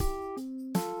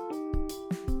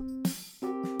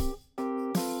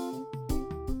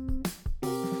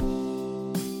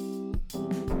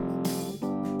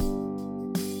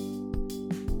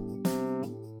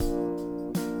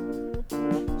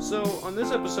on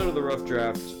this episode of the Rough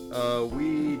Draft,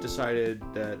 we decided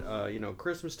that,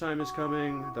 Christmas time is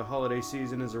coming, the holiday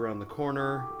season is around the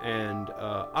corner, and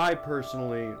I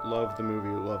personally love the movie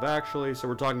Love Actually, so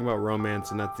we're talking about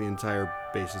romance, and that's the entire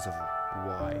basis of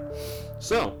why.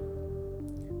 So,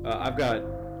 I've got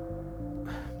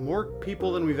more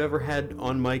people than we've ever had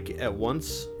on mic at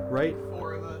once, right?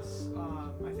 4 of us.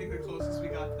 I think the closest we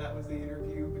got to that was the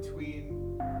interview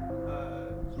between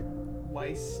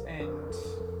Weiss and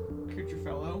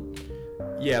Cucciafello.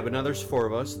 Yeah, but now there's 4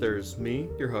 of us. There's me,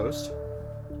 your host.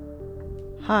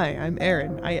 Hi, I'm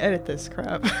Aaron. I edit this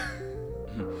crap.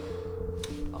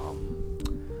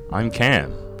 I'm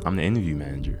Cam. I'm the interview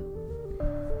manager.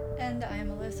 And I'm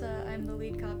Alyssa. I'm the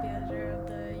lead copy editor of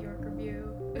the York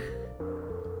Review.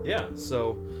 Yeah,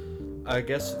 so I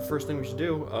guess first thing we should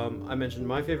do, I mentioned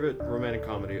my favorite romantic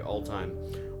comedy all time,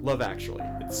 Love Actually.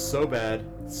 It's so bad,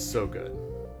 it's so good.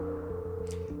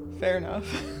 Fair enough.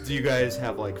 Do you guys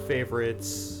have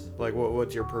favorites?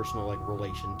 What's your personal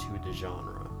relation to the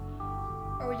genre?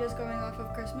 Are we just going off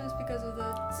of Christmas because of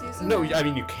the season? No, I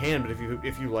mean you can, but if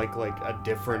you like a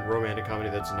different romantic comedy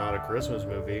that's not a Christmas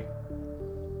movie.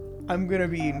 I'm gonna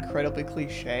be incredibly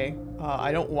cliche.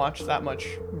 I don't watch that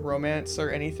much romance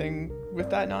or anything with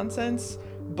that nonsense,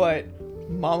 but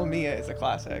Mamma Mia is a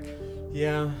classic.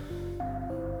 Yeah.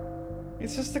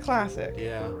 It's just a classic.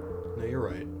 Yeah. No, you're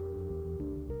right.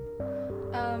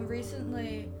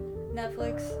 Recently,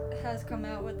 Netflix has come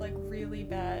out with really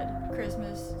bad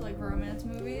Christmas romance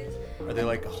movies. Are they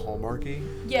Hallmarky?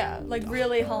 Yeah,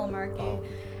 really Hallmarky. Oh.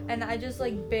 And I just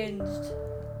binged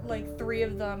 3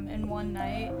 of them in one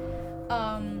night.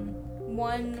 One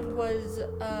was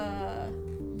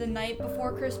The Night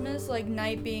Before Christmas,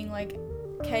 night being KNIGHT.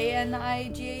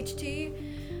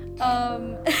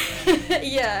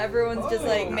 Yeah, everyone's just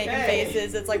making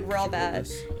faces. It's real bad.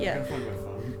 Yeah. I can find my phone.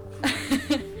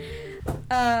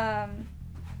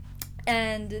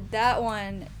 And that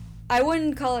one, I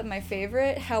wouldn't call it my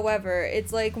favorite. However,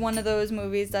 it's one of those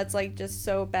movies that's just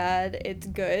so bad it's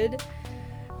good,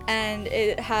 and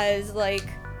it has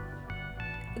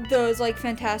those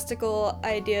fantastical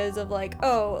ideas of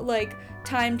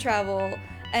time travel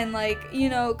and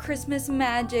Christmas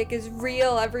magic is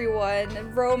real, everyone,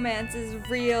 and romance is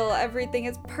real, everything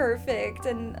is perfect,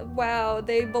 and wow,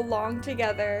 they belong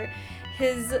together.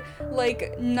 His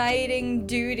knighting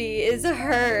duty is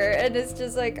her, and it's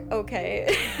just okay.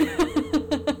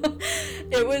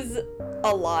 It was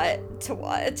a lot to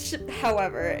watch.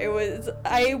 However,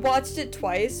 I watched it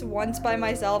twice, once by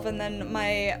myself, and then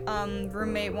my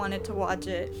roommate wanted to watch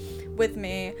it with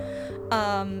me,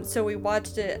 so we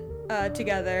watched it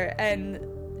together, and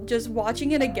just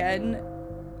watching it again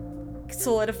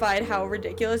solidified how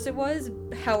ridiculous it was.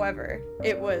 However,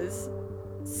 it was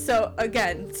so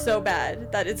bad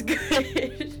that it's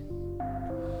good.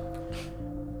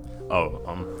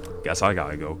 Guess I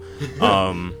gotta go.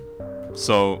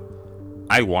 So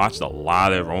I watched a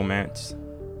lot of romance,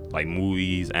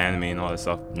 movies, anime, and all that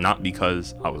stuff. Not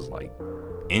because I was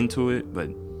into it, but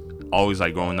always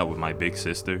growing up with my big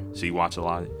sister. She watched a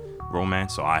lot of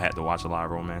romance, so I had to watch a lot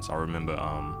of romance. I remember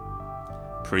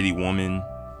Pretty Woman.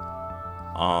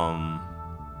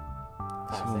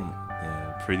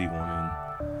 Pretty Woman.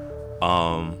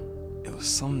 It was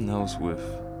something else with.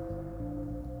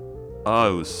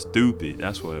 Oh, it was Stupid.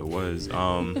 That's what it was.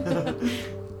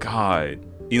 God,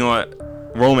 you know what?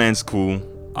 Romance cool.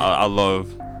 I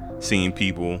love seeing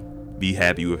people be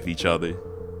happy with each other,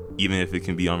 even if it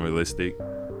can be unrealistic.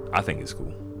 I think it's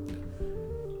cool.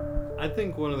 I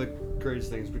think one of the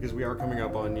greatest things, because we are coming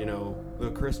up on,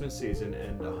 the Christmas season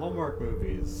and Hallmark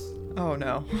movies. Oh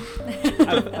no.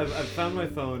 I've found my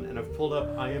phone and I've pulled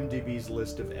up IMDb's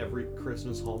list of every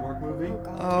Christmas Hallmark movie.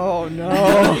 Oh no.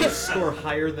 They score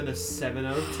higher than a 7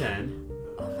 out of 10.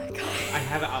 Oh my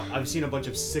god. I've seen a bunch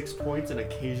of 6 points and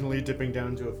occasionally dipping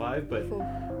down to a 5, but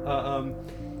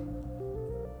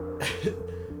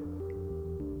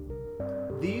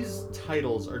these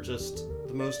titles are just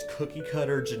the most cookie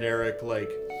cutter generic.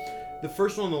 The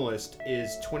first one on the list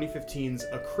is 2015's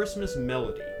A Christmas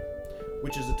Melody,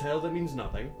 which is a title that means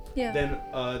nothing. Yeah. Then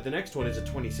the next one is a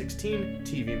 2016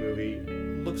 TV movie,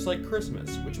 Looks Like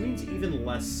Christmas, which means even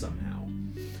less somehow.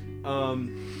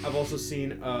 I've also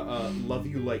seen Love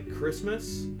You Like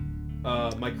Christmas,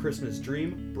 My Christmas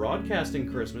Dream, Broadcasting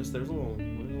Christmas. There's a little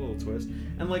twist.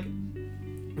 And the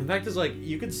fact is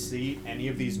you could see any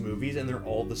of these movies and they're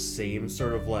all the same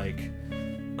sort of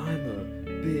I'm a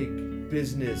big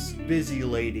business busy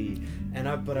lady,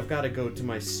 but I've got to go to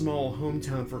my small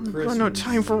hometown for Christmas. Got no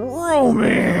time for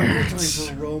romance. No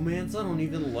time for romance. I don't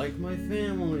even like my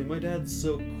family. My dad's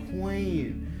so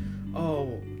quaint.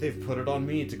 Oh, they've put it on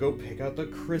me to go pick out the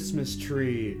Christmas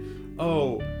tree.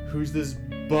 Oh, who's this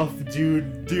buff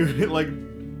dude like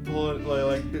pulling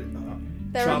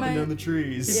That chopping remind- down the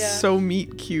trees? It's Yeah. so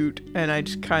meat cute, and I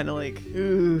just kind of like,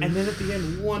 ooh. And then at the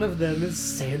end, one of them is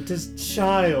Santa's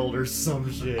child or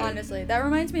some shit. Honestly, that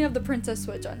reminds me of the Princess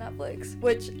Switch on Netflix,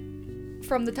 which,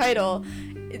 from the title,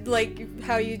 like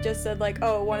how you just said, like,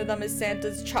 oh, one of them is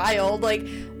Santa's child. Like,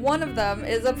 one of them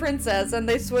is a princess, and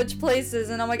they switch places,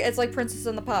 and I'm like, it's like Princess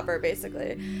and the Pauper,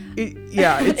 basically.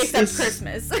 Yeah, it's Except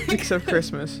Christmas. Except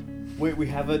Christmas. Wait, we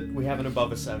have an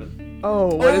above a 7.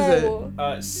 Oh, what is it?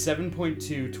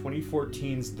 7.2,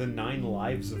 2014's The 9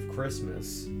 Lives of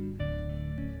Christmas.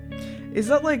 Is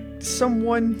that like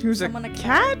someone who's Someone a a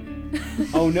cat?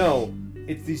 Oh no,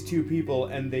 it's these two people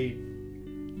and they...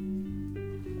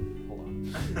 Hold on.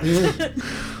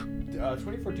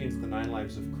 2014's The 9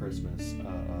 Lives of Christmas.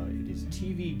 It is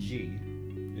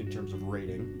TVG in terms of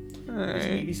rating. It's Alright.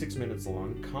 86 minutes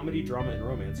long, comedy, drama, and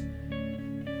romance.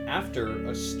 After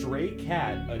a stray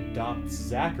cat adopts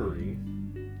Zachary,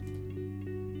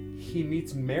 he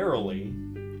meets Merrily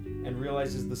and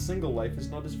realizes the single life is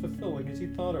not as fulfilling as he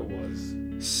thought it was.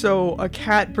 So a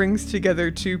cat brings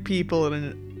together two people in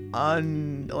an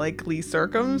unlikely They're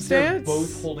circumstance?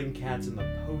 both holding cats in the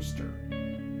poster,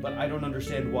 but I don't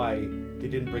understand why they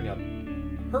didn't bring up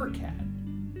her cat.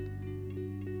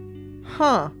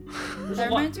 Huh. There's That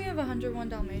a lot. reminds me of 101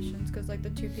 Dalmatians, because like the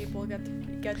two people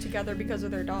get together because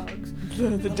of their dogs.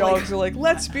 The dogs are like,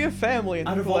 let's be a family. And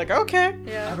Out of people are all- like, okay.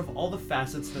 Yeah. Out of all the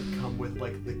facets that come with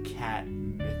like the cat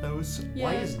mythos,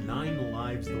 why Yeah. is 9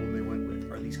 Lives the one they went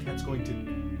with? Are these cats going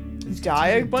to Die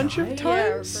a bunch of die?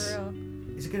 times? Yeah, for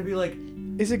real. Is it gonna be like,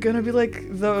 Is it gonna be like a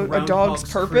Groundhog's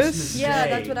dog's purpose? Christmas. Yeah, Day.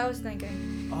 that's what I was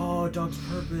thinking. oh, dog's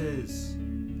purpose?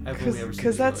 I've only ever seen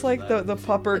Because that's trailers like for the that.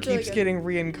 pupper That's really keeps good. getting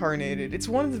reincarnated. It's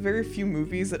one of the very few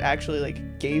movies that actually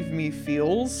like gave me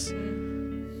feels.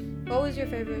 What was your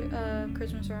favorite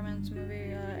Christmas romance movie,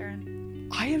 Aaron?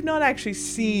 I have not actually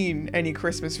seen any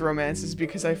Christmas romances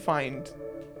because I find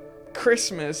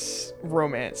Christmas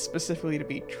romance specifically to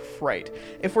be trite.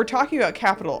 If we're talking about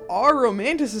capital R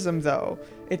romanticism though,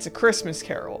 it's A Christmas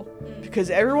Carol. Because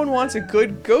everyone wants a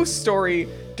good ghost story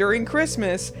during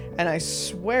Christmas, and I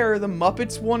swear the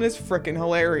Muppets one is frickin'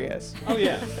 hilarious. Oh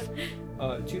yeah.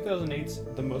 2008's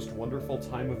The Most Wonderful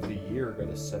Time of the Year got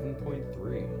a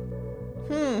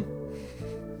 7.3.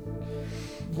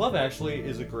 Love Actually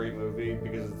is a great movie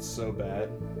because it's so bad,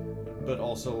 but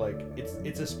also like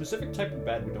it's a specific type of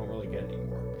bad we don't really get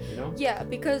anymore, you know? Yeah,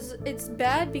 because it's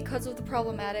bad because of the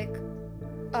problematic,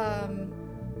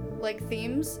 like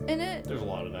themes in it. There's a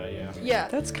lot of that, yeah. Yeah.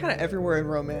 That's kind of everywhere in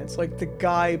romance. Like, the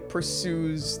guy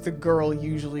pursues the girl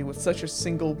usually with such a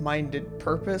single-minded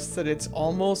purpose that it's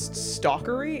almost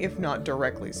stalkery, if not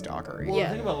directly stalkery. Well, Yeah.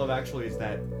 the thing about Love Actually is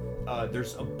that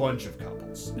there's a bunch of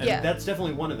couples. And Yeah. that's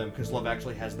definitely one of them, because Love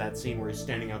Actually has that scene where he's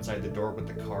standing outside the door with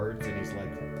the cards and he's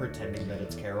like pretending that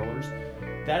it's carolers.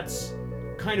 That's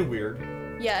kind of weird.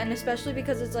 Yeah, and especially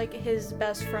because it's like his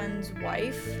best friend's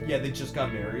wife. Yeah, they just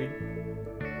got married.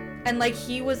 And like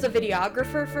he was the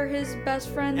videographer for his best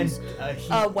And friend's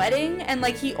he, wedding, and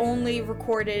like he only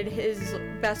recorded his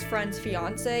best friend's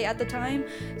fiance at the time.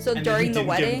 So and then during he the didn't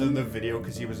wedding, give them the video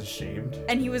because he was ashamed.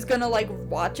 and he was gonna like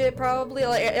watch it probably.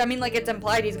 Like I mean, like it's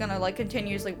implied he's gonna like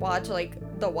continuously watch like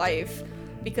the wife,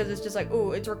 because it's just like,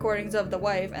 ooh, it's recordings of the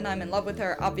wife, and I'm in love with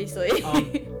her, obviously.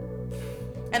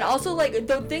 And also, like,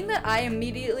 the thing that I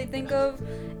immediately think of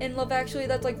in Love Actually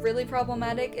that's, like, really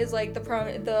problematic is, like, the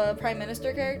Prime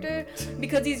Minister character.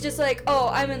 Because he's just like, oh,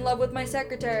 I'm in love with my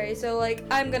secretary, so, like,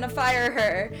 I'm gonna fire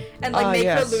her and, like, make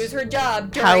yes. her lose her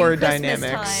job during Power Christmas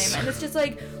dynamics. time. And it's just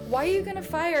like, why are you gonna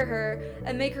fire her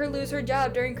and make her lose her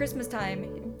job during Christmas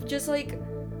time? Just, like,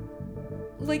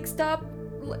 stop...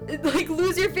 Like,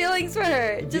 lose your feelings for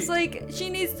her. Just, like, she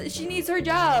needs her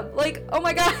job. Like, oh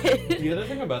my god. The other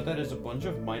thing about that is a bunch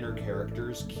of minor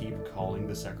characters keep calling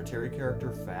the secretary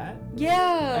character fat.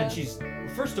 Yeah. And she's,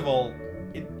 first of all,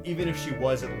 even if she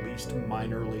was at least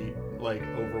minorly, like,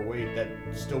 overweight, that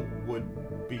still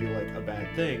would be, like, a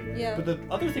bad thing. Yeah. But the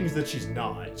other thing is that she's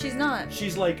not. She's not.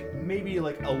 She's, like, maybe,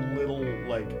 like, a little,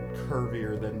 like,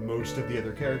 curvier than most of the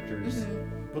other characters. Mm-hmm.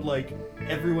 But, like,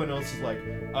 everyone else is like,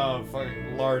 oh,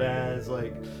 fucking lard ass,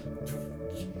 like,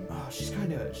 oh, she's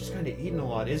kind of eating a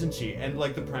lot, isn't she? And,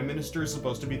 like, the Prime Minister is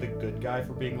supposed to be the good guy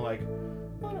for being like,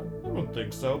 I don't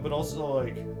think so, but also,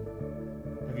 like,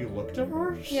 have you looked at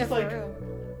her? She's Yeah, for like, real.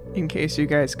 In case you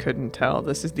guys couldn't tell,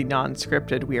 this is the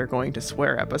non-scripted we are going to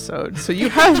swear episode, so you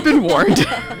have been warned.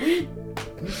 we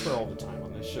swear all the time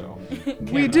on this show. We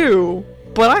Can't do,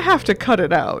 but I have to cut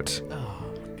it out. Oh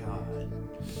my god.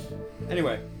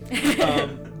 Anyway,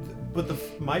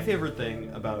 But my favorite thing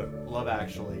about Love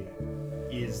Actually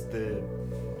is the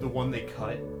one they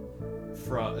cut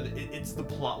from. It's the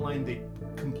plot line they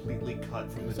completely cut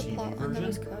from the TV version. That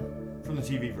was cut? From the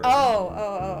TV version.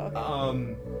 Oh.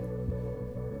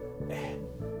 Okay.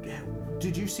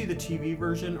 Did you see the TV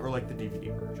version or like the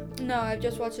DVD version? No, I've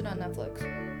just watched it on Netflix.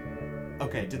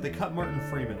 Okay, did they cut Martin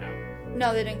Freeman out?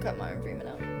 No, they didn't cut Martin Freeman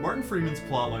out. Martin Freeman's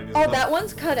plotline is. Oh, that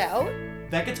one's cut out?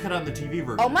 That gets cut out in the TV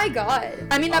version. Oh my god.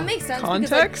 I mean, that makes sense.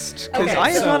 Context? Because Because I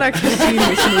have not actually seen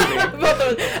this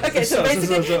movie. Okay, so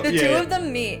basically, the two yeah. of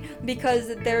them meet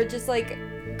because they're just like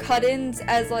cut-ins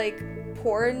as like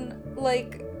porn,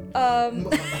 like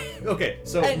Okay,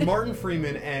 so And- Martin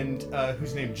Freeman and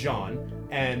who's named John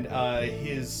and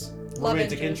his Love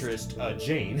romantic interest.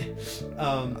 Jane.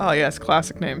 Oh yes,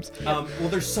 classic names. Well,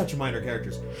 they're such minor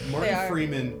characters. Martin are.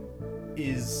 Freeman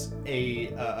is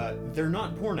they're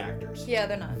not porn actors. yeah,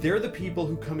 they're not. They're the people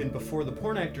who come in before the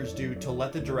porn actors do to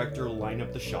let the director line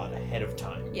up the shot ahead of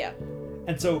time. Yeah.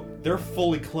 And so they're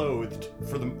fully clothed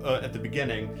for the at the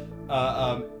beginning,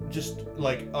 just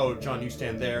like, oh, John, you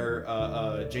stand there,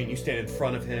 Jane, you stand in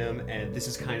front of him, and this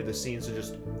is kind of the scene, so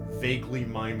just vaguely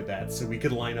mime that so we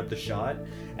could line up the shot.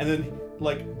 And then,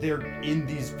 like, they're in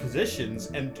these positions,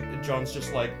 and John's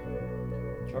just like,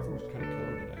 Trevor was kind of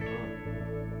killer today,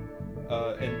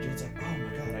 huh? And Jane's like, oh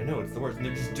my god, I know, it's the worst. And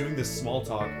they're just doing this small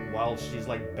talk while she's,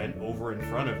 like, bent over in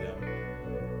front of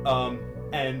him.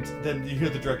 And then you hear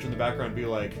the director in the background be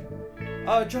like,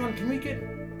 John, can we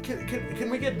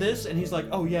get this? And he's like,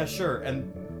 oh yeah, sure.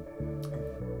 And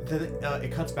then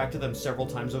it cuts back to them several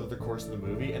times over the course of the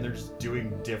movie, and they're just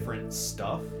doing different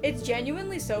stuff. It's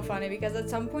genuinely so funny because at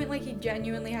some point, like, he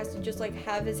genuinely has to just like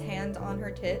have his hands on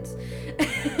her tits,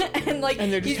 and like,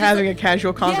 And they're just he's having like, a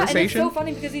casual Yeah, and conversation. it's so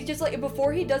funny because he's just like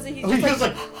before he does it, he's Oh, he just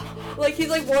goes like he's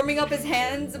like warming up his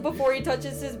hands before he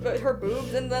touches her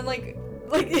boobs, and then like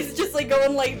he's just like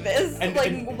going like this, And-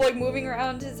 like moving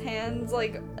around his hands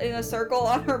like in a circle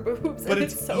on her boobs, But and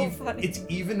it's so funny. It's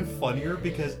even funnier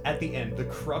because at the end, the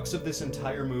crux of this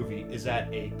entire movie is at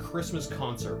a Christmas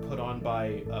concert put on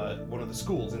by one of the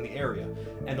schools in the area,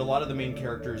 and a lot of the main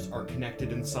characters are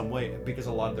connected in some way because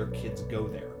a lot of their kids go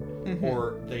there,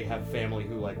 or they have family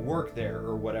who like work there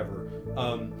or whatever.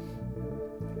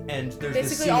 And there's this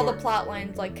Basically, scene all the where- plot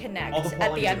lines like connect all the plot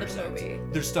at the lines end of the intersect.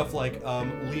 movie. There's stuff like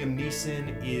Liam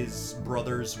Neeson is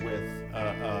brothers with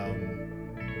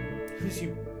who's he?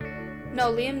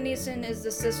 No, Liam Neeson is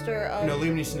the sister of. No,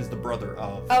 Liam Neeson is the brother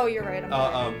of Oh, you're right. I'm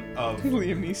sorry. of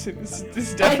Liam Neeson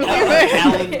is I definitely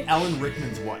know. there. Alan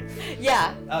Rickman's wife.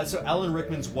 Yeah, So Alan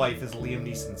Rickman's wife is Liam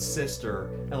Neeson's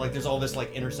sister, and like there's all this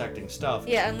like intersecting stuff.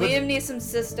 yeah, and But- Liam Neeson's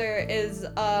sister is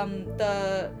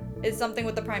is something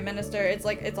with the prime minister. It's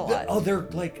like it's a lot. Oh, they're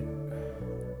like.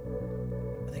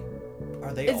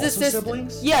 Are they It's the also sister.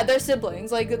 siblings? Yeah, they're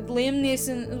siblings. Like Liam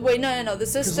Neeson. Wait, no. The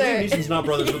Because sister. Liam Neeson's not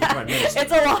brothers with the Yeah, prime minister.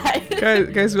 It's a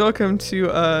lot. Guys, welcome to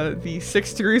the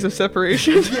 6 degrees of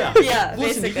separation. Yeah. Yeah,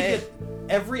 Listen, you basically. could get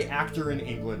every actor in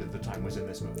England at the time was in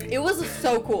this movie. It was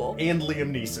so cool. And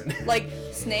Liam Neeson. Like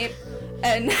Snape,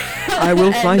 and I will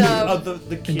and, find you.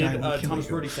 The kid, I will kill Thomas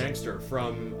you. Brody Sangster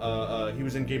from, he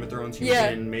was in Game of Thrones, he Yeah.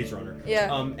 was in Maze Runner.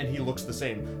 Yeah. And he looks the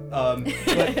same.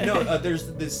 But no,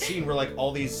 there's this scene where like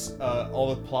all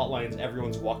the plot lines,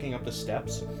 everyone's walking up the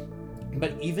steps.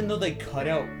 But even though they cut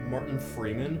out Martin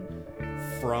Freeman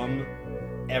from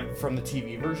the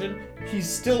TV version, he's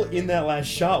still in that last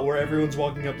shot where everyone's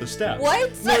walking up the steps.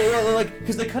 What? No, like,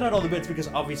 because they cut out all the bits because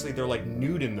obviously they're like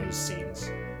nude in those scenes.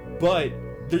 But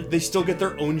they still get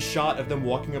their own shot of them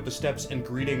walking up the steps and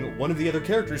greeting one of the other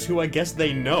characters who I guess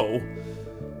they know.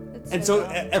 It's And so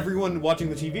dumb. everyone watching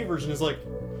the TV version is like,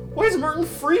 why is Martin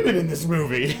Freeman in this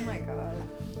movie? Oh my god.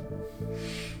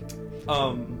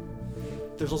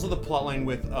 There's also the plotline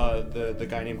with the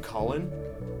guy named Colin.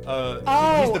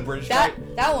 Oh, he's the British guy.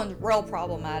 that one's real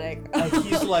problematic.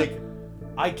 He's like,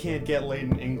 I can't get laid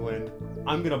in England.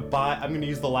 I'm gonna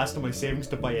use the last of my savings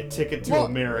to buy a ticket to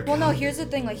America. Well, no, here's the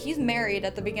thing. Like, he's married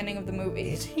at the beginning of the movie.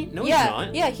 Is he? No, yeah, he's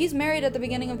not. yeah, he's married at the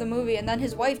beginning of the movie, and then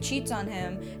his wife cheats on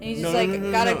him, and he's just No, like,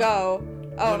 no, gotta no. go.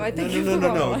 Oh, am I thinking no, of the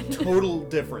wrong one? Total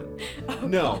different. Oh,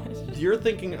 No, gosh. you're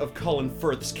thinking of Colin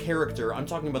Firth's character. I'm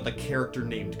talking about the character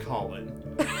named Colin.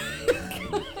 This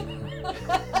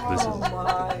is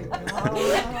my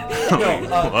god.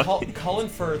 No, What? Colin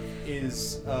Firth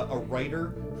is a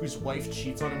writer whose wife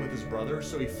cheats on him with his brother,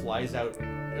 so he drives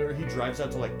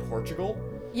out to like Portugal,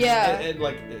 Yeah.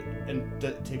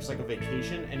 and takes like a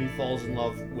vacation, and he falls in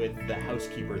love with the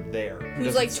housekeeper there, who Who's,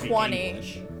 doesn't like, speak 20.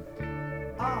 English.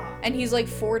 Ah. And he's like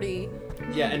 40.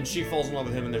 Yeah, and she falls in love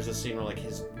with him, and there's a scene where like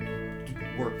his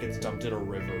work gets dumped in a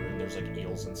river and there's like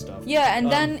eels and stuff. Yeah,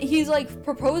 and then he's like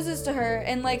proposes to her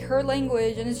in like her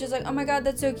language, and it's just like, oh my god,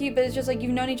 that's so cute. But it's just like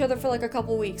you've known each other for like a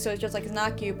couple weeks, so it's just like it's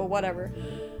not cute, but whatever.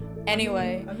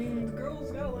 Anyway, I mean, the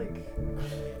girl's gotta like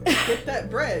get that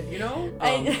bread, you know?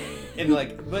 And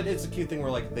like, but it's a cute thing where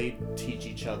like they teach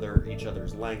each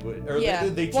other's language, or Yeah.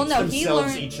 they teach Well, no, he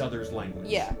themselves learned- each other's language.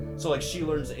 Yeah. So like she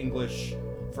learns English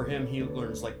for him, he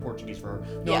learns like Portuguese for her.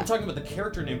 No, Yeah. I'm talking about the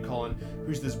character named Colin,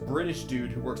 who's this British dude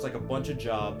who works like a bunch of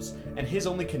jobs, and his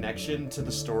only connection to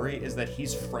the story is that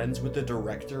he's friends with the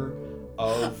director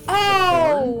of the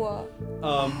oh, porn.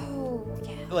 oh,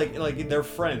 yeah. Like they're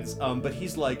friends. But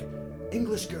he's like,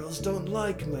 English girls don't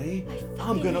like me.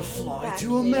 I'm gonna fly back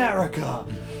to here." America.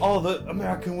 All the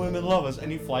American women love us,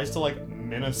 and he flies to like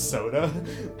Minnesota.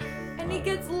 And he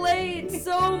gets laid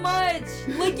so much.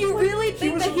 Like you really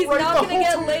think was that he's right not the gonna whole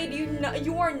get time. laid?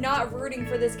 You are not rooting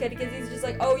for this kid because he's just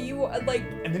like, oh, you like.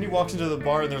 And then he walks into the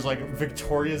bar, and there's like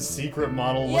Victoria's Secret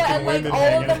model looking Yeah, and like women all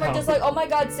hanging of them are out. just like, oh my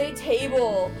god, say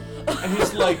table. And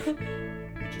he's like, we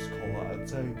just call that a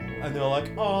table. And they're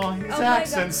like, oh, his Oh my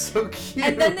accent's so cute.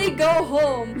 And then they go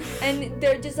home and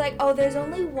they're just like, oh, there's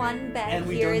only one bed and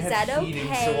we here. don't Is have that heating,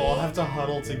 okay? so we'll all have to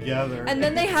huddle together. And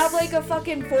then they have like a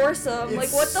fucking foursome. Like,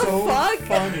 It's what the so fuck?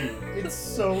 funny. It's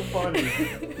so funny.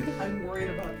 I'm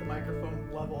worried about the microphone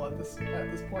level at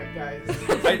this point, guys.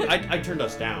 I turned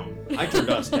us down. I turned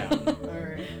us down.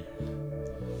 Alright.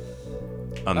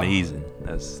 Amazing.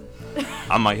 That's.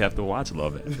 I might have to watch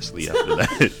Love Actually after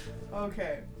that.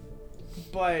 Okay.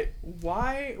 But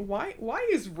why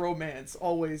is romance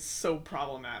always so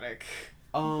problematic?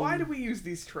 Why do we use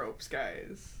these tropes,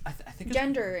 guys? I think it's,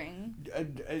 Gendering.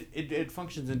 it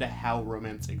functions into how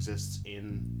romance exists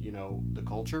in the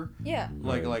culture. Yeah.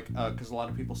 Because a lot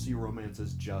of people see romance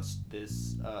as just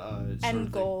this sort of End thing.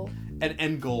 goal. An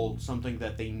end goal, something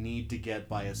that they need to get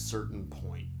by a certain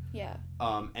point. Yeah.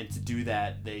 And to do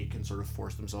that, they can sort of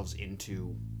force themselves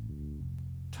into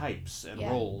types and Yeah.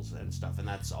 roles and stuff, and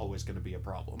that's always going to be a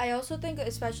problem. I also think,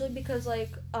 especially because like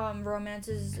romance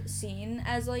is seen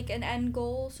as like an end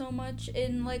goal so much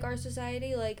in like our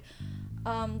society, like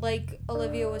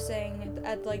Olivia was saying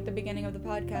at like the beginning of the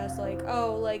podcast, like,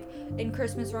 oh, like in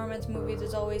Christmas romance movies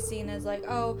it's always seen as like,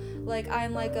 oh, like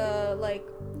I'm like a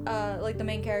like the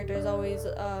main character is always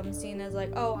seen as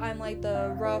like, oh, I'm like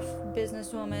the rough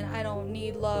businesswoman, I don't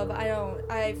need love,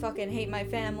 I fucking hate my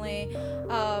family,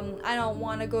 I don't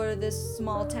want to go to this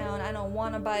small town, I don't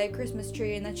want to buy a Christmas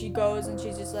tree. And then she goes and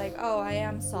she's just like, oh, I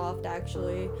am soft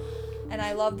actually, and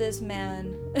I love this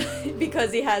man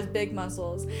because he has big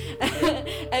muscles.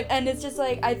 And it's just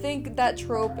like, I think that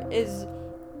trope is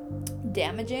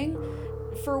damaging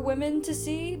for women to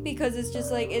see, because it's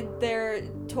just like they're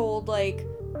told like,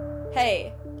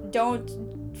 hey, don't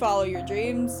follow your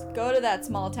dreams, go to that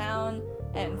small town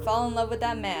and fall in love with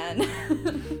that man.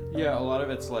 Yeah, a lot of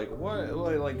it's like, what,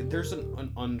 like there's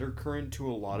an undercurrent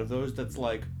to a lot of those that's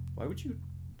like, why would you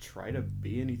try to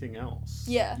be anything else?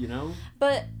 Yeah.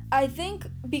 But I think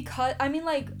because, I mean,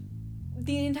 like,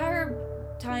 the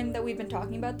entire time that we've been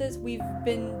talking about this, we've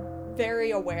been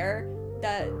very aware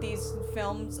that these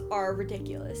films are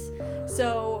ridiculous.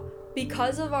 So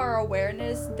because of our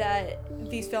awareness that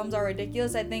these films are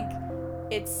ridiculous, I think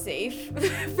it's safe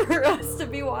for us to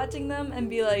be watching them and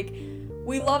be like,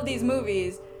 we love these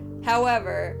movies,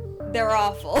 however, they're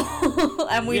awful.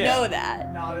 And we know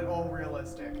that. Not at all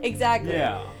realistic. Exactly.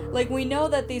 Yeah. Like, we know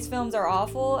that these films are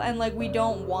awful, and like we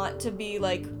don't want to be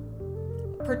like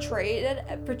portrayed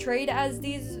as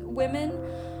these women,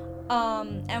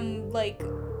 and like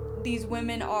these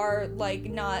women are like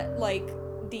not like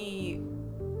the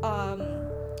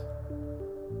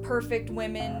perfect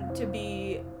women to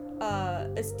be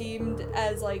esteemed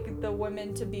as like the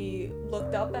women to be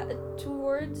looked up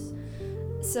towards.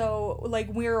 So like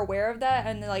we're aware of that,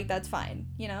 and like that's fine,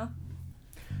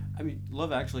 I mean,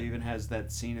 Love Actually even has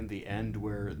that scene in the end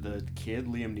where the kid,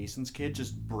 Liam Neeson's kid,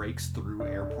 just breaks through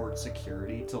airport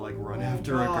security to like run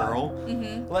after a girl.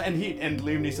 Mm-hmm. And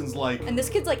Liam Neeson's like, And this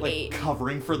kid's like 8.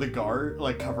 covering the guard.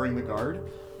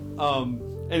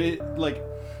 And it like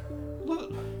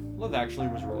Love Actually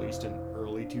was released in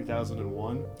early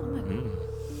 2001.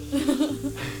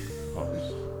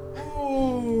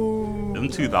 Oh. Them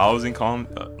 2000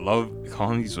 love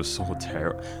comedies was so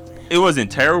terrible. It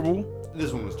wasn't terrible.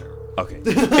 This one was terrible. Okay.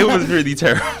 It was really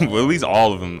terrible. At least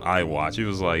all of them I watched. It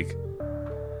was like,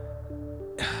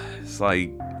 it's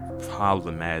like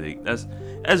problematic. That's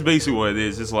basically what it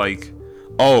is. It's like,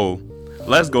 oh,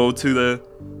 let's go to the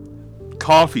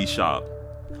coffee shop.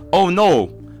 Oh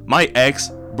no, my ex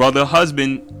brother,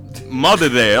 husband, mother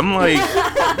there. I'm like,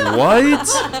 what?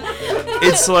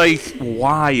 It's like,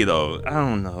 why though? I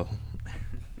don't know.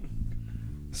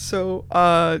 So,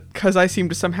 because I seem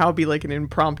to somehow be like an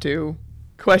impromptu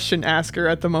question asker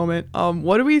at the moment,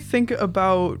 what do we think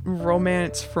about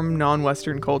romance from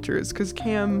non-Western cultures? Because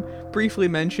Cam briefly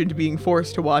mentioned being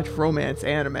forced to watch romance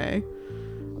anime.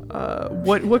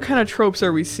 What kind of tropes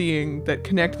are we seeing that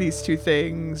connect these two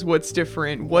things? What's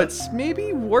different? What's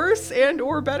maybe worse and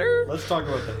or better? Let's talk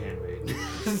about The Handmaid.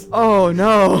 Oh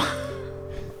no.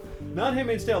 Not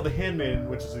Handmaid's Tale, The Handmaid,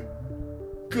 which is a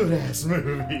good ass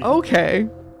movie. Okay.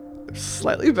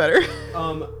 Slightly better.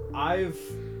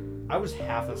 I was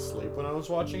half asleep when I was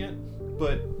watching it,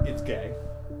 but it's gay.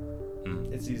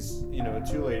 It's these,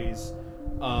 two ladies,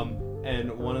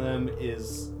 and one of them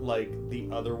is like the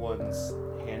other one's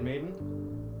handmaiden,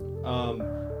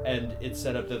 and it's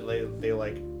set up that they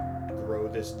like grow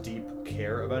this deep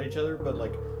care about each other, but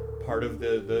like part of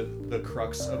the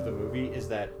crux of the movie is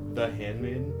that the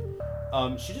handmaiden,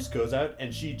 she just goes out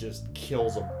and she just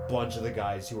kills a bunch of the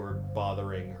guys who are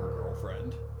bothering her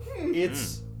girlfriend.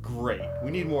 It's great.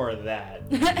 We need more of that.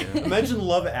 Imagine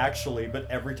Love Actually, but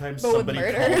every time But with somebody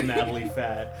murder. called Natalie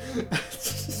fat,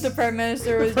 The Prime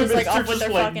Minister was just like off with their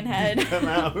fucking head. beat them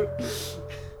out.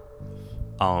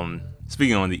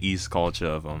 Speaking on the East culture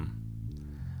of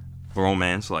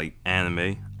romance, like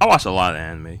anime, I watch a lot of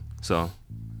anime, so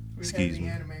excuse me.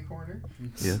 Anime corner.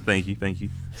 Yeah, thank you.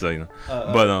 So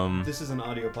but This is an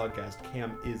audio podcast.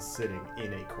 Cam is sitting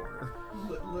in a corner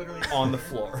Literally. on the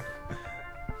floor.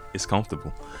 it's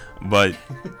comfortable, but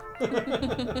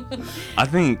I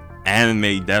think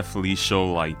anime definitely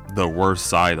show like the worst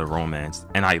side of romance,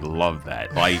 and I love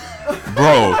that. Like,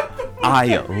 bro,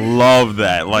 I love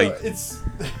that. Like, It's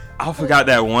I forgot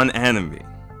that one anime.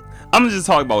 I'm gonna just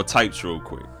talk about types real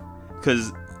quick,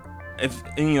 cause if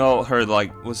any of y'all heard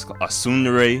like what's it called, a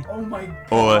tsundere, Oh my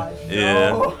or god.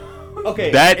 yeah, okay.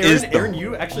 That Aaron, is the- Aaron,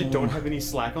 you actually don't have any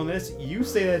slack on this. You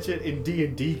say that shit in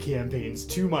D&D campaigns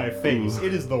to my face.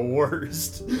 It is the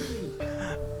worst.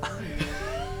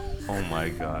 oh my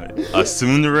god, a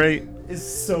tsundere. It's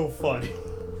so funny.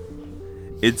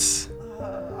 It's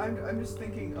I'm just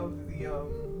thinking of the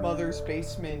Mother's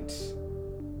Basement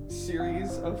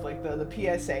series of like the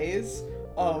PSAs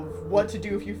of what to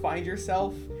do if you find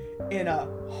yourself in a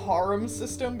harem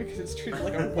system because it's treated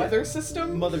like a weather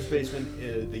system. Mother's Basement,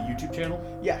 the YouTube channel.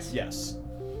 Yes. Yes.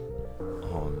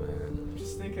 oh man. I'm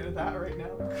just thinking of that right now.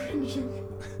 I'm cringing.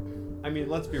 I mean,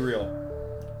 let's be real.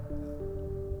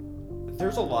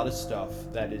 There's a lot of stuff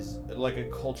that is like a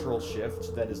cultural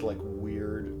shift that is like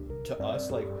weird to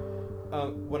us. Like,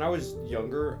 when I was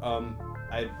younger,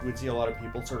 I would see a lot of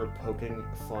people sort of poking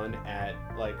fun at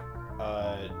like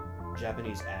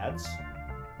Japanese ads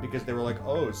because they were like,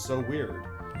 "Oh, it's so weird."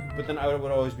 But then I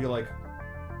would always be like,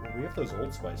 "Well, we have those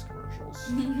Old Spice commercials."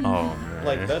 Oh man.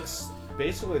 Like that's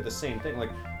basically the same thing.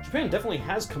 Like Japan definitely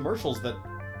has commercials that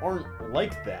aren't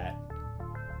like that.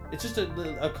 It's just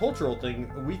a cultural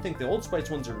thing. We think the Old Spice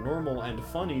ones are normal and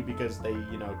funny because they,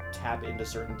 tap into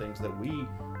certain things that we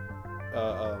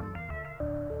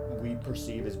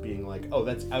perceive as being like, oh,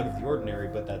 that's out of the ordinary,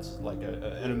 but that's like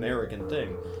an American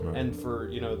thing. Right. And for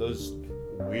those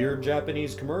weird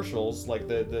Japanese commercials, like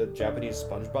the Japanese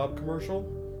SpongeBob commercial,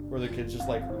 where the kids just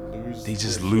like lose. They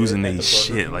just their losing at their the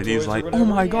shit. Burger Like King they toys was or like, oh whatever.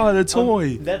 my god, a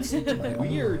toy. That's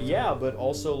weird, yeah, but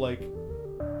also like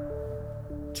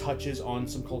touches on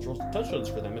some cultural touchstones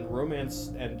for them, and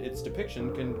romance and its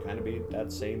depiction can kind of be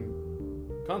that same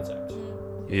concept.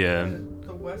 Yeah.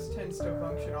 The West tends to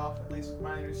function off, at least with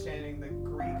my understanding, the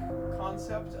Greek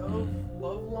concept of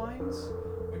love lines,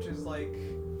 which is like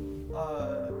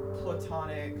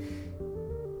platonic,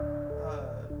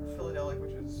 Philadelic,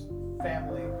 which is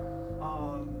family,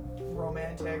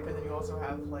 romantic, and then you also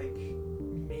have like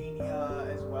mania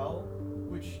as well,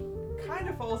 which kind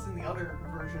of falls in the other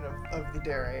version of the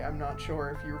dere. I'm not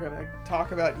sure if you were gonna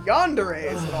talk about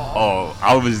yanderes at all. Oh,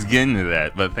 I was getting to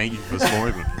that, but thank you for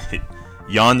spoiling it.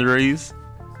 Yanderes?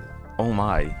 Oh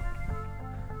my.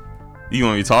 You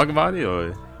want me to talk about it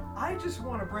or? I just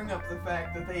want to bring up the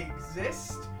fact that they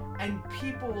exist and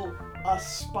people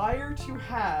aspire to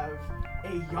have a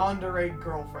yandere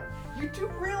girlfriend. You do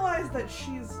realize that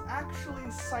she's actually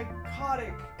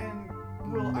psychotic and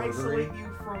will Murdering. isolate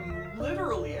you from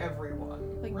literally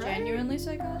everyone. Like right? genuinely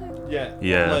psychotic? Yeah.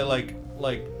 Yeah. Like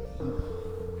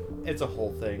it's a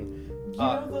whole thing. You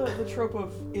know the trope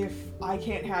of if I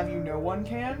can't have you, no one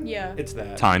can? Yeah. It's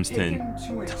that. Times Taken 10.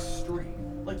 to an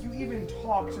extreme. Like you even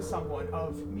talk to someone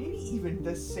of maybe even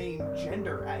the same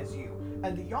gender as you,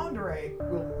 and the yandere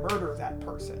will murder that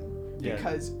person Yeah,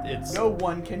 because it's- no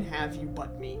one can have you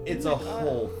but me. It's a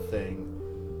whole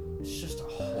thing. It's just a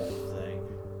whole thing.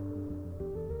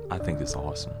 I think it's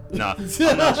awesome. Nah,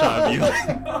 I'm not trying to be like.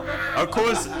 Of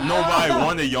course, nobody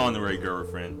wanted y'all to rate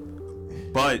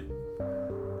girlfriend, but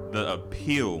the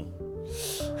appeal,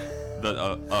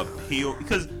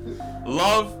 because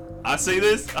love. I say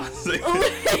this.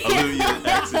 Olivia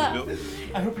accent.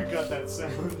 I hope you got that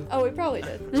sound. Oh, we probably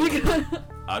did.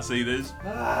 I say this.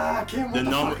 Kim, The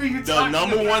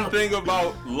number one thing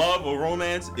about love or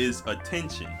romance is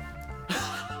attention.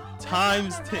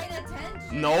 Times 10.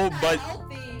 No,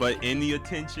 but any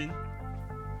attention.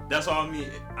 That's all I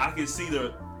mean. I can see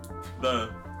the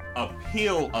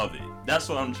appeal of it. That's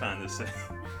what I'm trying to say.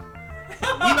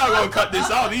 We're not gonna cut this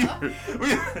out either.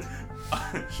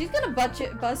 She's gonna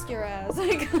bust your ass.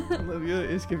 Olivia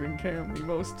is giving Cam the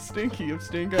most stinky of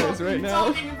stink eyes right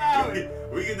now.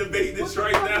 We can debate this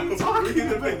right now. We can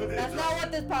debate this. That's not what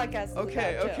this podcast is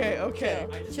Okay, about. okay.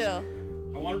 Chill.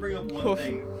 I want to bring up one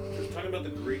thing. We're talking about the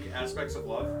Greek aspects of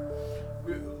love.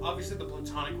 Obviously, the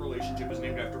Platonic relationship is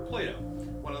named after Plato,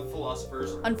 one of the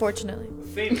philosophers. Unfortunately.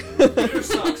 Famous. Plato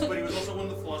sucks, but he was also one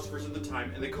of the philosophers of the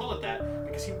time, and they call it that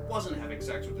because he wasn't having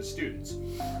sex with his students.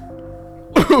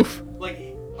 Like,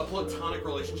 a platonic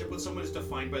relationship with someone is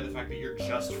defined by the fact that you're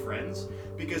just friends,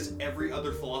 because every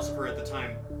other philosopher at the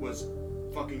time was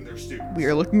fucking their students. We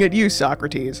are looking at you,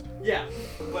 Socrates. Yeah,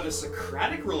 but a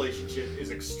Socratic relationship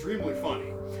is extremely funny.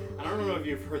 And I don't know if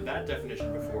you've heard that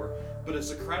definition before, but a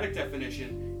Socratic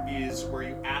definition is where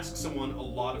you ask someone a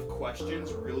lot of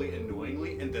questions really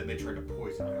annoyingly, and then they try to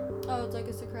poison you. Oh, it's like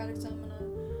a Socratic seminar.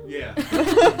 Yeah.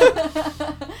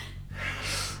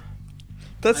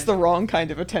 That's the wrong kind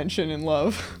of attention in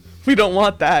love. We don't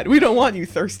want that. We don't want you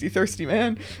thirsty, thirsty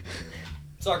man.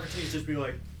 Socrates just be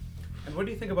like, and what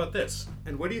do you think about this?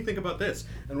 And what do you think about this?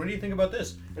 And what do you think about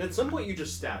this? And at some point you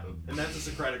just stab him, and that's a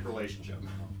Socratic relationship.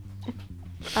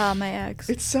 My ex.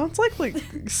 It sounds like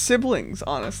siblings,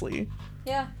 honestly.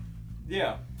 Yeah.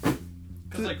 Yeah.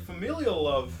 Because, like, familial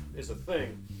love is a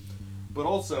thing, but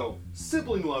also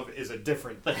sibling love is a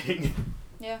different thing.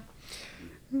 Yeah.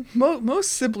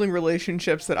 Most sibling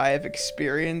relationships that I have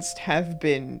experienced have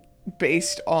been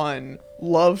based on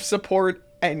love, support,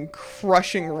 and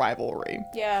crushing rivalry.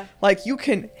 Yeah. Like, you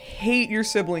can hate your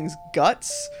siblings'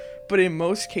 guts, but in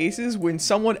most cases, when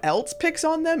someone else picks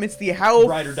on them, it's the how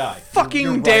Ride or die. fucking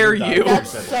You're ride dare or die. you.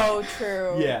 That's so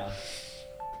true. Yeah.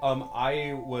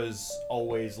 I was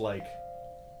always like,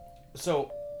 so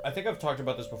I think I've talked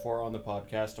about this before on the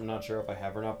podcast. I'm not sure if I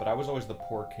have or not, but I was always the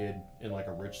poor kid in like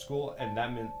a rich school, and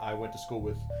that meant I went to school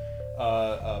with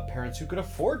parents who could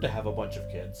afford to have a bunch of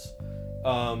kids.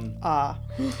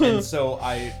 And so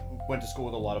I went to school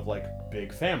with a lot of like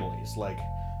big families. Like,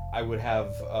 I would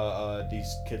have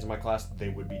these kids in my class. They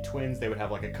would be twins. They would have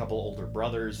like a couple older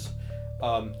brothers,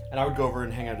 and I would go over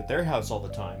and hang out at their house all the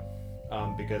time,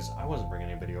 because I wasn't bringing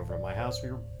anybody over to my house.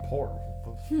 We were poor.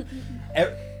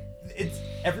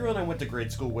 Everyone I went to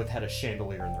grade school with had a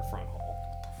chandelier in their front hall.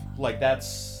 Like,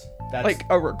 that's Like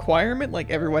a requirement? Like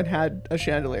everyone had a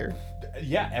chandelier?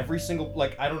 Yeah, every single,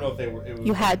 like, I don't know if they were. It was,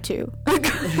 You had to.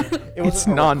 It It's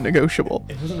non-negotiable.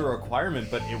 It wasn't a requirement,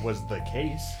 but it was the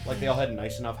case. Like, they all had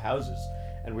nice enough houses,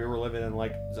 and we were living in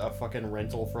like a fucking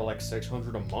rental for like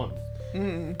 $600 a month.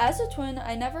 As a twin,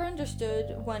 I never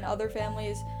understood when other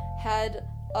families had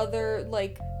other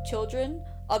like children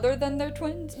other than their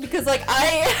twins, because like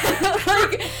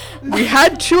I We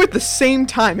had two at the same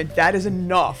time, and that is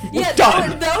enough. We're yeah,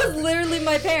 done. that was literally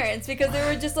my parents, because they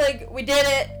were just like, we did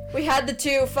it, we had the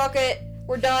two, fuck it,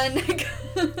 we're done.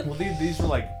 Well, these were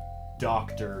like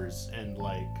doctors and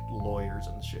like lawyers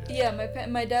and shit. Yeah,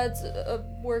 my dad's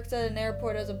works at an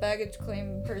airport as a baggage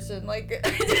claim person. Like,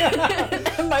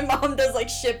 my mom does like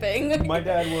shipping. My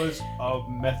dad was a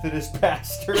Methodist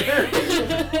pastor.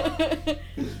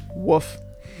 Woof.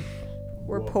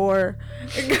 We're poor.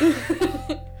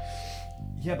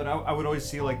 Yeah, but I would always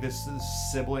see like this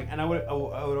sibling, and I would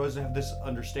always have this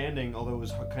understanding, although it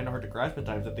was kind of hard to grasp at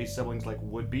times, that these siblings like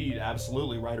would be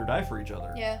absolutely ride or die for each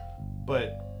other. Yeah.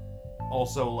 But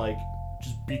also like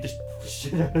just beat the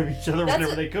shit out of each other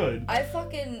whenever they could. I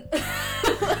fucking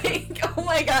like, oh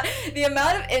my god, the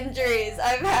amount of injuries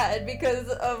I've had because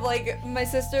of like my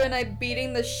sister and I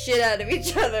beating the shit out of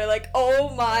each other. Like, oh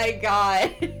my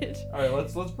god. All right,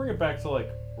 let's bring it back to like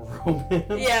romance.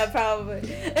 Yeah,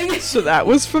 probably. So that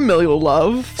was familial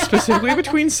love, specifically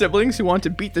between siblings who want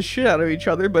to beat the shit out of each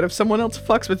other, but if someone else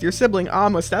fucks with your sibling,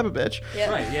 I'm a stab a bitch.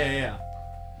 Yeah. Right. Yeah.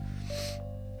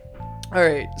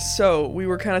 Alright, so we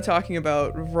were kind of talking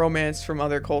about romance from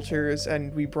other cultures,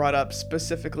 and we brought up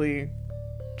specifically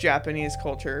Japanese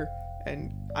culture, and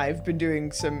I've been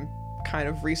doing some kind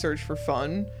of research for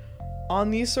fun on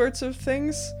these sorts of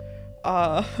things.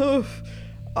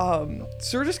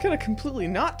 So we're just gonna completely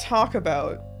not talk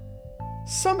about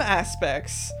some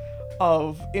aspects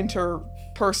of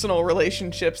interpersonal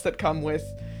relationships that come with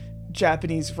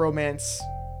Japanese romance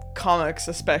comics,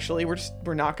 especially.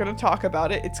 We're not gonna talk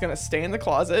about it. It's gonna stay in the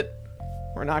closet.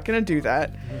 We're not gonna do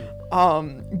that.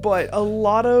 But a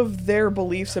lot of their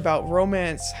beliefs about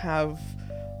romance have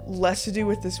less to do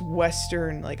with this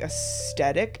Western, like,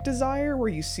 aesthetic desire where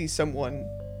you see someone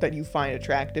that you find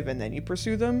attractive and then you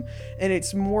pursue them, and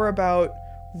it's more about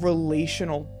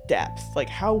relational depth. Like,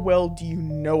 how well do you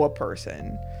know a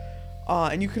person?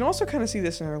 And you can also kind of see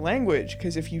this in their language,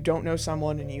 because if you don't know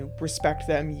someone and you respect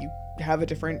them, you have a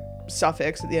different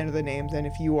suffix at the end of the name than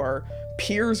if you are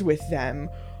peers with them,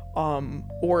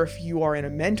 or if you are in a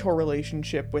mentor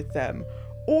relationship with them,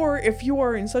 or if you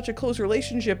are in such a close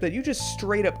relationship that you just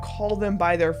straight up call them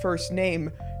by their first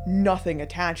name, nothing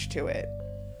attached to it.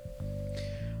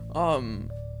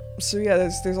 So yeah,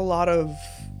 there's a lot of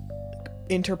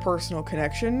interpersonal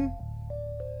connection.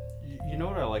 You know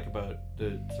what I like about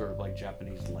the sort of like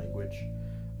Japanese language?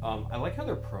 I like how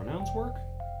their pronouns work,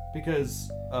 because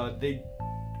they,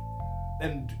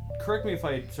 and correct me if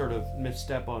I sort of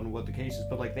misstep on what the case is,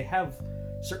 but like they have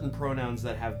certain pronouns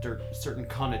that have certain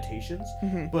connotations,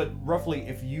 but roughly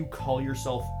if you call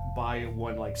yourself by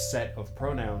one like set of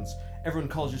pronouns, everyone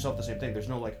calls yourself the same thing. There's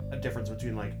no like a difference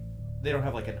between like, they don't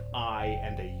have like an I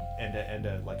and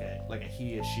a like a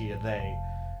he, a she, a they.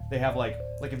 They have like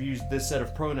if you use this set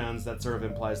of pronouns, that sort of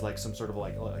implies like some sort of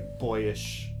like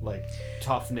boyish, like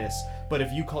toughness. But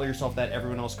if you call yourself that,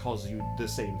 everyone else calls you the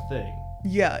same thing.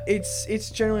 Yeah, it's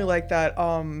generally like that.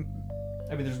 I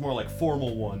mean, there's more like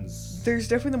formal ones. There's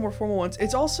definitely the more formal ones.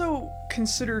 It's also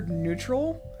considered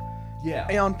neutral.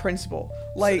 Yeah. On principle.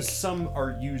 Like, some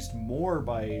are used more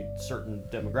by certain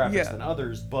demographics than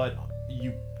others, but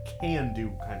you can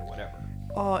do kind of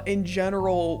whatever. In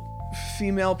general,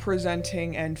 female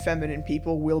presenting and feminine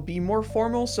people will be more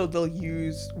formal, so they'll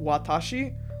use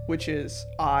watashi, which is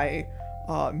I,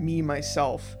 me,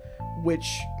 myself,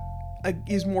 which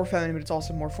is more feminine, but it's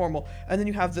also more formal. And then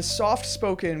you have the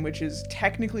soft-spoken, which is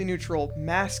technically neutral,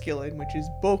 masculine, which is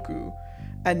boku.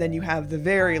 And then you have the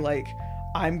very, like,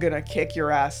 I'm gonna kick your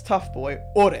ass tough boy,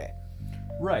 ore.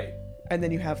 Right. And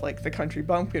then you have, like, the country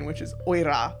bumpkin, which is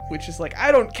oira, which is like,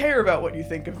 I don't care about what you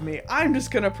think of me. I'm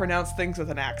just gonna pronounce things with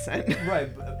an accent. Right,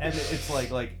 and it's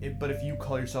but if you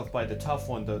call yourself by the tough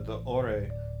one, the ore,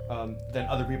 then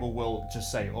other people will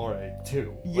just say ore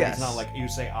too. Like, Yes. it's not like you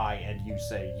say I and you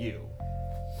say you.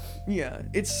 Yeah,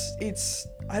 it's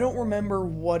I don't remember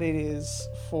what it is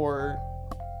for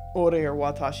ore or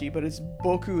watashi, but it's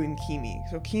boku and kimi.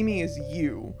 So kimi is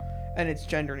you, and it's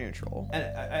gender neutral. And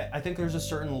I think there's a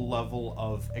certain level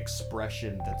of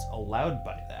expression that's allowed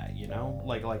by that, you know?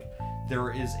 Like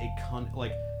there is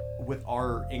like with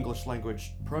our English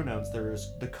language pronouns,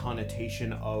 there's the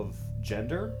connotation of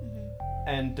gender.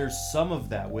 And there's some of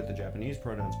that with the Japanese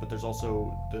pronouns, but there's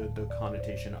also the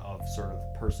connotation of sort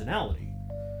of personality.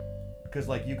 Because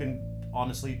like you can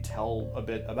honestly tell a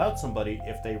bit about somebody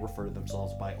if they refer to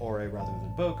themselves by ore rather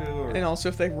than boku, or And also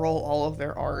if they roll all of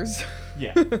their R's.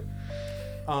 yeah.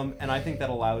 And I think that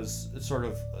allows sort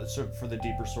of for the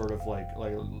deeper sort of like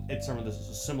it's some of this is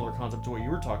a similar concept to what you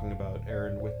were talking about,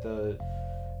 Aaron, with the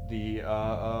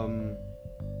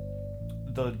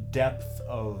depth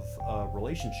of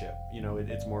relationship. You know,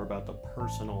 it's more about the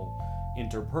personal,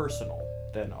 interpersonal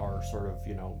than our sort of,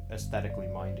 you know, aesthetically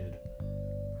minded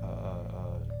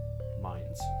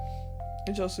minds.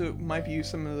 Which also might be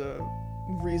some of the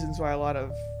reasons why a lot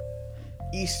of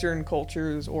Eastern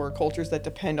cultures or cultures that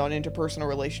depend on interpersonal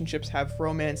relationships have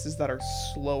romances that are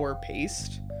slower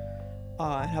paced,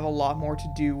 and have a lot more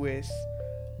to do with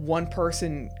one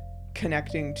person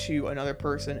connecting to another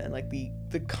person, and like the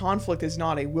conflict is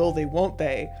not a will they won't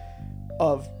they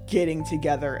of getting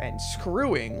together and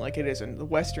screwing like it is in the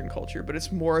Western culture, but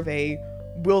it's more of a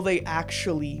will they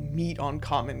actually meet on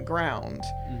common ground.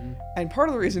 And part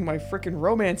of the reason why frickin'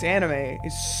 romance anime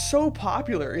is so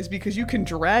popular is because you can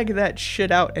drag that shit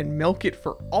out and milk it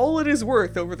for all it is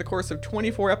worth over the course of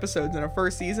 24 episodes in a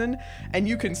first season, and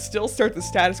you can still start the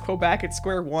status quo back at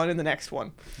square one in the next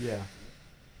one. Yeah.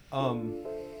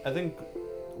 I think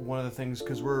one of the things,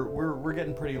 because we're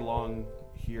getting pretty long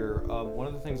here, one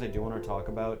of the things I do want to talk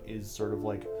about is sort of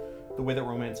like the way that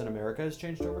romance in America has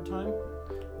changed over time.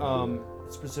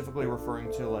 Specifically referring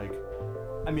to like,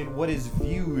 I mean, what is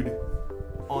viewed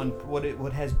on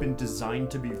what has been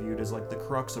designed to be viewed as like the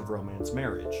crux of romance,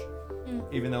 marriage.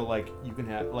 Even though like you can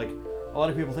have like a lot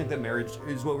of people think that marriage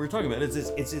is what we're talking about. It's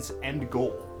its end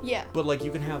goal. Yeah. But like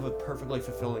you can have a perfectly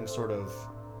fulfilling sort of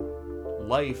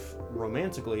life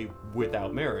romantically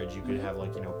without marriage. You could have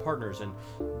partners, and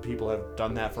people have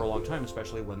done that for a long time,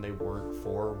 especially when they weren't,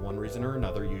 for one reason or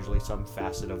another, usually some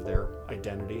facet of their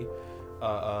identity,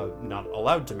 not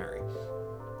allowed to marry.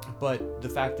 But the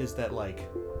fact is that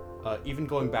even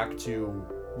going back to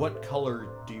what color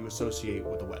do you associate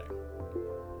with the wedding?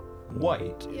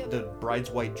 White. Yep. The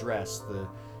bride's white dress, the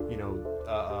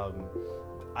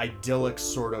idyllic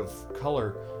sort of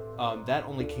color, that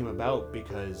only came about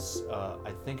because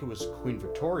I think it was Queen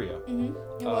Victoria. It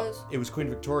was. It was Queen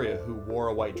Victoria who wore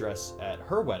a white dress at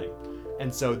her wedding,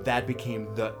 and so that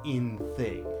became the in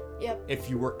thing. Yep. If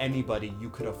you were anybody, you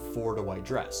could afford a white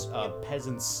dress.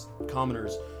 Peasants,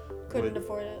 commoners Couldn't would,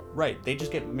 afford it. right, they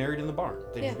just get married in the barn.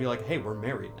 They'd Yeah. just be like, hey, we're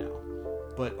married now.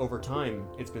 But over time,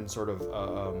 it's been sort of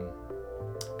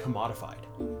commodified.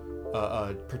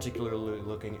 Particularly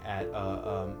looking at,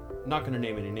 not going to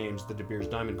name any names, the De Beers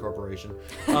Diamond Corporation.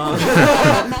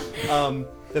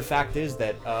 The fact is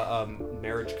that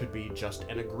marriage could be just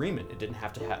an agreement. It didn't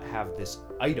have to have this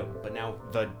item, but now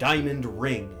the diamond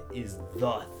ring is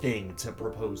the thing to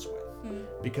propose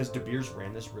with. Because De Beers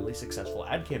ran this really successful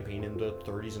ad campaign in the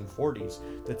 30s and 40s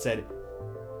that said,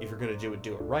 if you're going to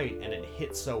do it right, and it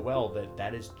hit so well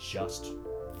that is just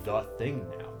the thing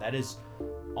now. That is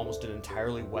almost an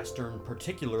entirely Western,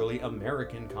 particularly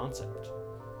American concept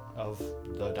of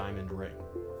the diamond ring.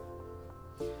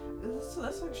 So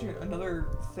that's actually another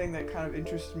thing that kind of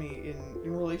interests me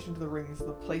in relation to the rings,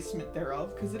 the placement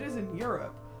thereof, because it is in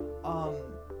Europe.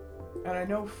 And I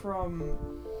know from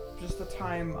just the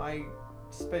time I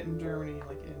spent in Germany,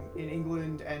 like in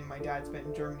England, and my dad spent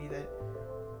in Germany, that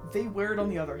they wear it on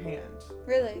the other hand.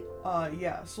 Really?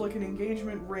 Yeah, so like an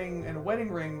engagement ring and a wedding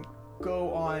ring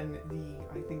go on the,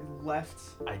 I think, left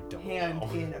I don't hand know.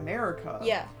 in America.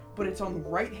 Yeah. But it's on the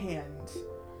right hand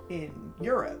in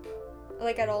Europe.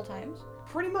 Like at all times?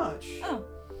 Pretty much. Oh.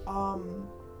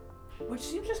 Which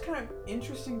seems just kind of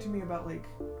interesting to me about like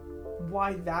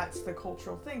why that's the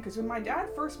cultural thing. Because when my dad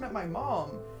first met my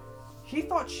mom, he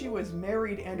thought she was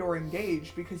married and or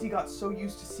engaged because he got so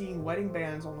used to seeing wedding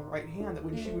bands on the right hand that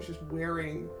when she was just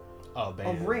wearing a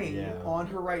ring on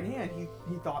her right hand, he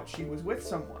thought she was with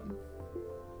someone.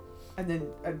 And then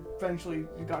eventually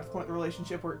we got to the point in the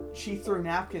relationship where she threw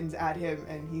napkins at him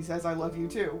and he says, I love you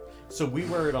too. So we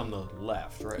wear it on the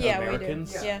left, right? Yeah,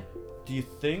 Americans? we do. Yeah. Do you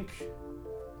think...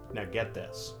 Now get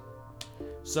this.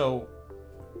 So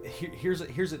here's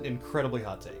an incredibly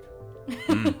hot take.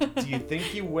 Do you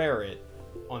think you wear it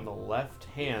on the left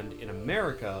hand in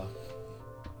America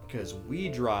because we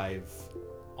drive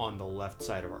on the left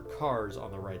side of our cars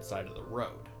on the right side of the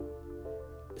road?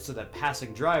 So that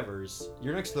passing drivers,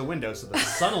 you're next to the window, so the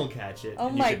sun will catch it, Oh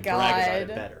and you my can brag about it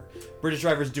God. better. British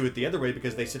drivers do it the other way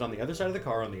because they sit on the other side of the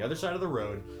car, on the other side of the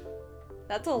road,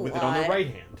 That's a with lot. it on the right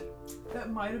hand. That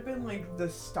might have been like the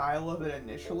style of it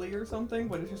initially or something,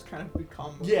 but it's just kind of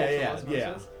become Yeah.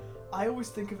 I always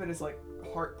think of it as like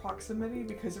heart proximity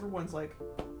because everyone's like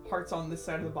hearts on this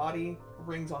side of the body,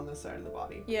 rings on this side of the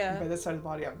body. Yeah. And by this side of the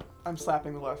body, I'm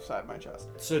slapping the left side of my chest.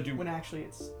 So do When actually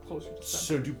it's closer to center.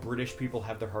 so do British people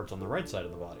have their hearts on the right side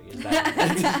of the body? Is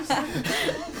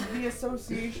that The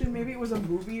association, maybe it was a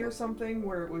movie or something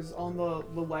where it was on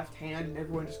the left hand and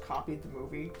everyone just copied the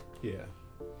movie. yeah.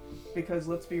 Because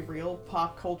let's be real,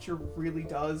 pop culture really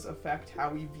does affect how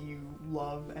we view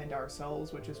love and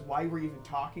ourselves, which is why we're even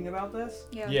talking about this.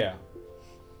 Yeah. Yeah.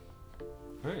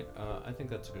 All right. I think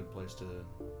that's a good place to.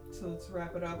 So let's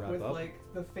wrap it up Wrap with up. like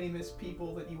the famous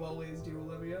people that you always do,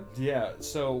 Olivia. Yeah.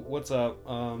 So what's up?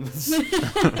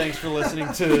 Thanks for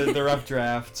listening to the Rough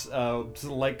Draft.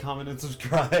 Like, comment, and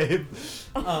subscribe.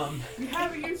 We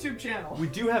have a YouTube channel. We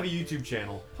do have a YouTube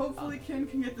channel. Hopefully Ken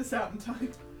can get this out in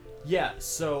time. Yeah.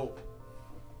 So.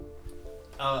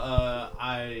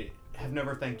 I have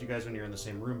never thanked you guys when you're in the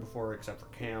same room before, except for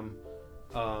Cam.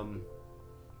 Thanks,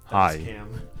 Hi. Cam.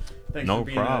 Thanks No for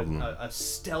being problem. a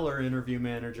stellar interview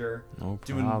manager. No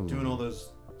doing problem.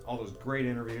 all those great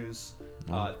interviews.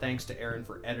 No. Thanks to Aaron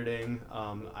for editing.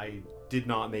 I did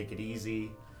not make it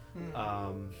easy.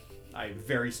 I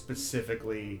very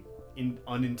specifically,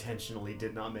 unintentionally,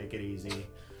 did not make it easy.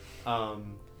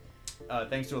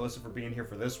 Thanks to Alyssa for being here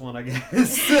for this one, I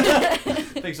guess.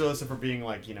 Thanks to Alyssa for being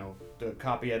the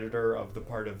copy editor of the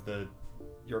part of the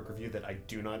York Review that I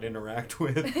do not interact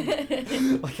with.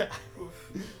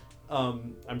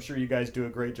 I'm sure you guys do a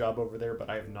great job over there, but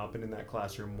I have not been in that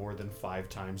classroom more than 5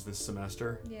 times this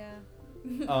semester. Yeah.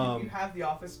 You have the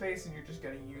office space and you're just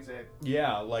gonna use it.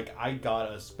 Yeah, I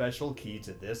got a special key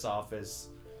to this office.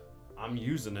 I'm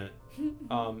using it.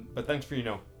 But thanks for,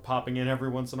 popping in every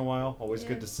once in a while. Always Yeah.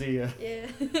 good to see you. Yeah.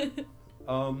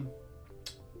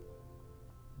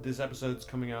 this episode's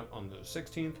coming out on the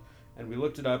 16th, and we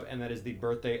looked it up, and that is the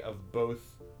birthday of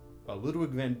both Ludwig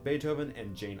van Beethoven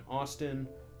and Jane Austen.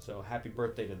 So happy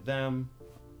birthday to them.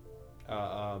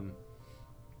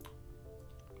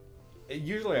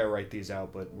 Usually I write these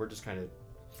out, but we're just kind of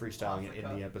freestyling it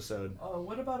in the episode.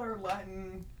 What about our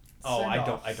Latin? Oh, I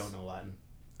don't know Latin.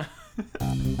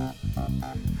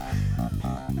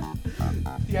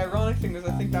 The ironic thing is,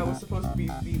 I think that was supposed to be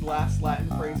the last Latin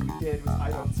phrase we did. Was I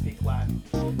don't speak Latin.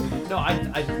 No, I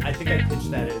think I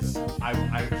pitched that as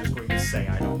I'm just going to say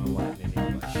I don't know Latin in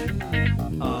English.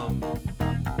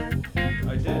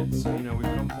 I did. So we've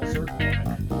come full circle.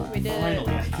 We did.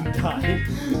 Finally, I can die.